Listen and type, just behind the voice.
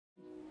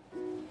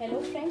Hello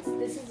friends,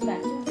 this is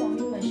vacuum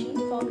forming machine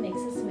from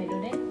Nexus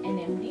Melodyne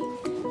NMD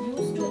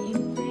used to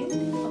imprint,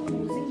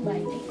 opposing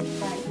biting,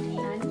 bite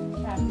and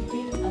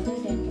fabricate other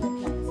dental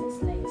appliances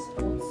like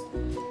sports,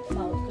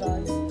 mouth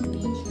guards,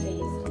 beach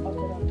trays,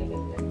 orthodontic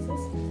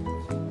appliances.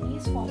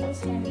 These formers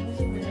can use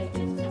a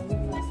variety of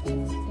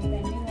nanoplastics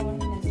depending on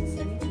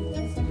necessary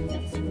thickness and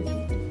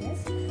flexibility thickness.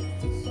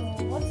 So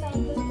what are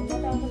the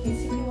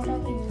uses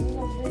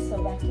of this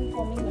vacuum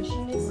forming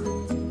machine is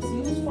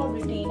used for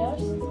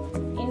retainers,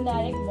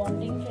 indirect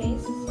bonding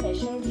trays,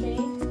 special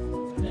tray,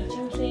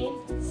 bleaching tray,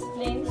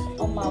 splints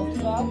or mouth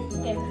guard,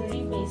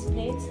 temporary base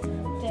plates,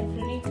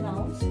 temporary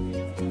crowns.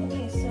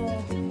 Okay, so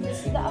this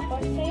is the upper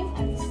frame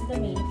and this is the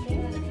main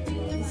frame.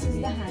 This is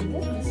the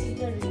handle, this is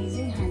the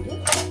releasing handle.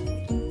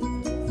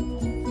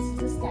 This is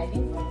the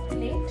sliding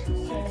plate.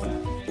 So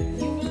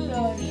you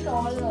will read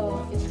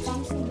all, it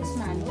comes in this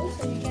manual,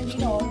 so you can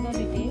read all the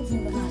details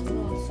in the manual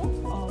also,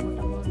 what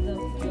about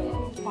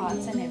the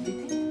parts and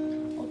everything.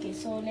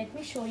 So let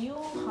me show you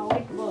how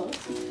it works.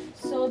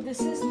 So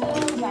this is the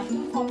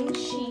vacuum forming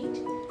sheet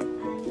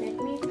and let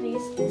me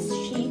place this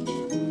sheet.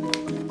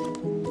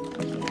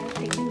 Okay, I have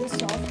taken this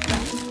soft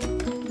piece.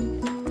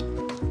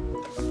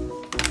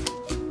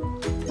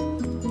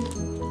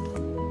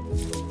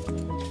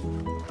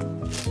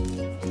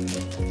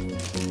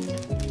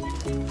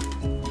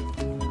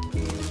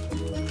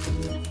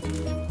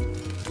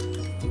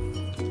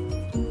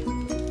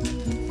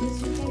 This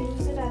you can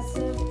use it as a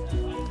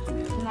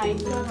night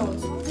guard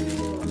also.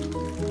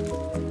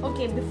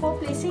 Okay, before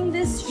placing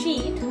this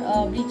sheet,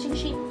 bleaching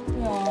sheet,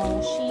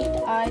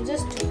 I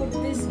just put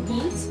these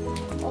beads.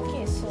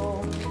 Okay,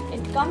 so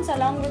it comes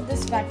along with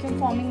this vacuum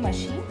forming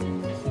machine.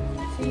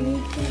 So you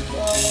need to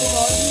put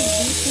all these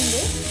beads in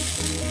this.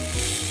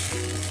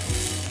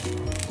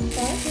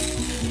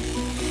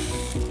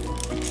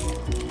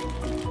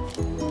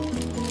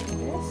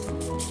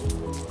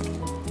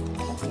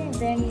 Okay,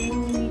 then you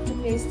need to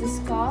place this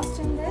cast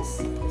in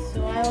this. So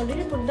I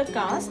already put the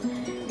cast.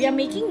 We are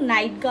making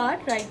night guard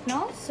right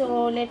now,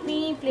 so let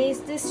me place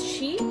this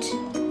sheet.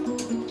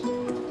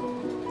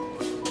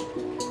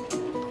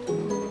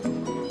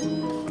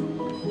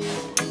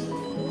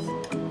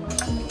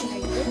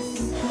 Like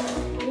this.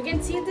 You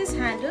can see this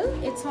handle,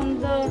 it's on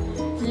the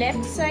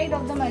left side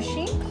of the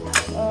machine.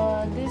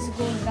 This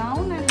goes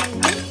down and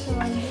like this, so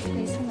I'm just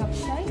placing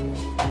upside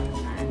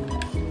and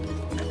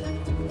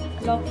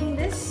locking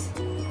this,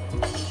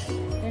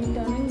 then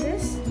turning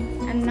this.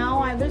 And now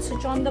I will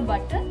switch on the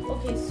button.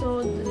 Okay, so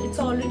it's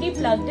already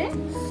plugged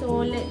in.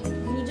 So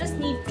you just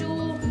need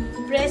to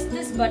press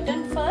this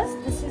button first.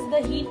 This is the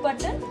heat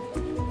button.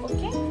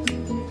 Okay,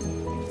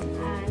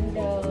 and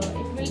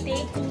it will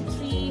take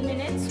 2-3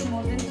 minutes,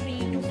 more than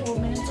 3 to 4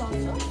 minutes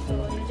also. So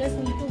you just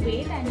need to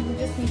wait and you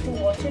just need to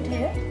watch it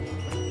here.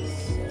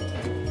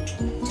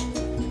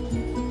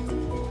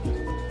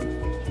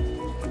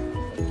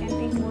 It can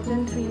take more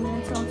than 3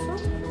 minutes also.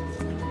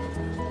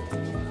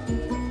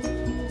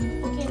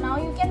 Now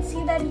you can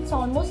see that it's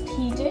almost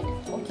heated.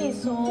 Okay,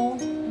 so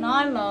now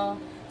I'm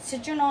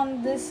switching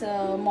on this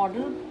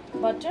model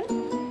button. Then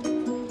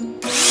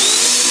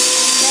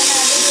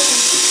I will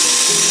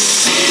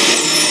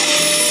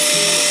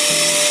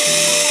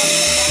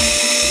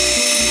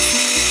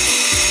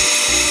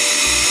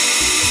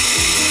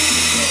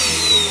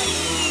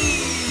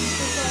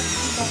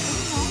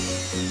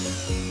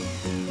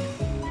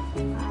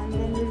and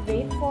then we'll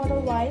wait for a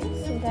while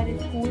so that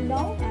it cool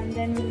down, and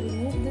then we'll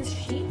remove this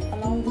sheet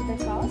along with the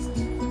cast.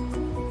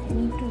 I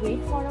need to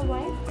wait for a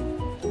while.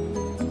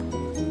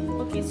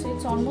 Okay, so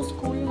it's almost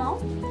cool now,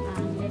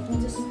 and let me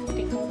just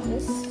take out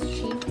this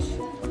sheet.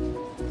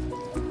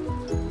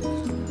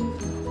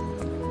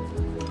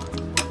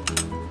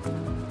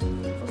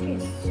 Okay,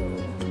 so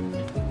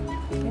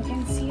you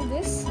can see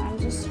this. I'm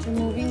just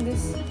removing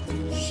this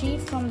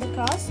sheet from the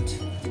cast.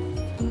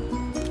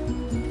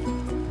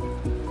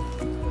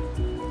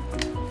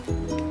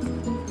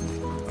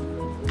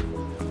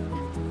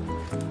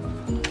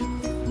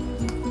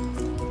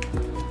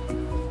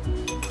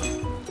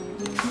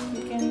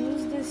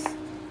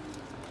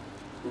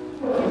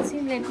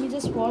 Let me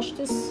just wash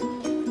this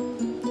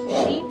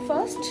sheet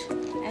first,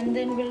 and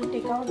then we'll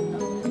take out,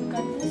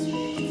 cut this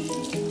sheet.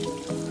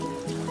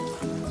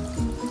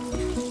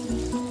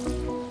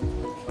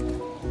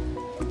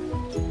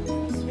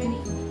 It's very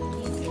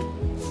easy.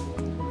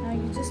 Now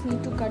you just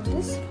need to cut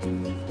this.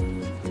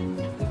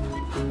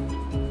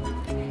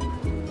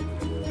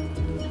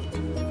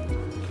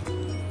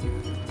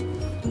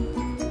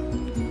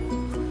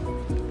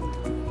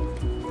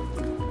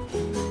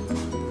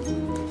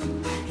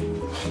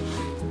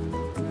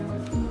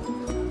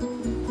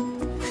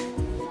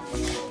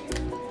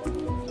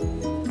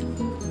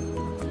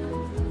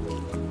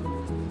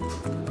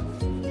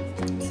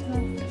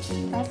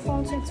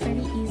 Also, it's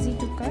very easy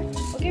to cut.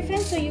 Okay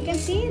friends, so you can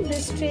see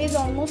this tray is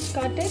almost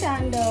cutted,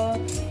 and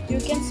you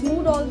can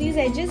smooth all these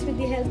edges with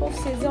the help of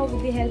scissor or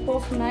with the help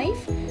of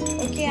knife.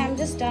 Okay, I'm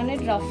just done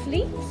it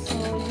roughly, so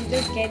you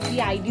just get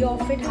the idea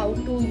of it, how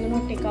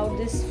to take out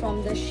this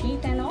from the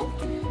sheet and all.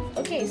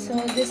 Okay. Okay, so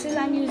this is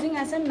I'm using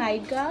as a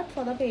night guard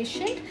for the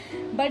patient,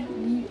 but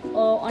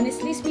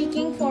honestly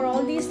speaking, for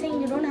all these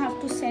things you don't have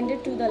to send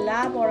it to the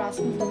lab or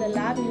asking for the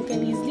lab. You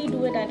can easily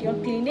do it at your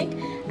clinic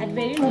at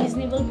very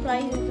reasonable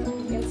price.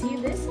 You can see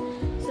this.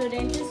 So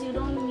dentists, you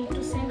don't need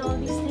to send all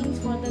these things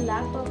for the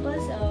lab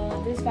purpose.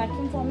 This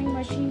vacuum forming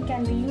machine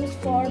can be used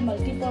for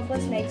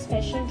multi-purpose like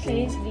special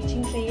trays,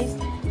 bleaching trays,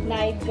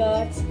 night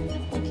guards,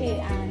 okay,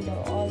 and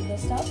all the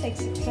stuff,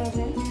 etc.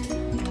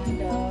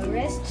 And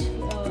rest,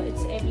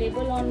 it's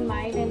available on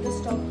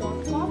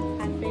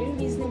mydentisttalk.com at very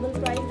reasonable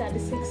price, that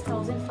is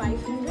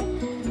 6,500.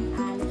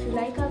 And if you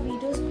like our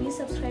videos, please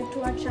subscribe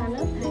to our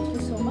channel. Thank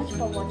you so much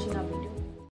for watching our video.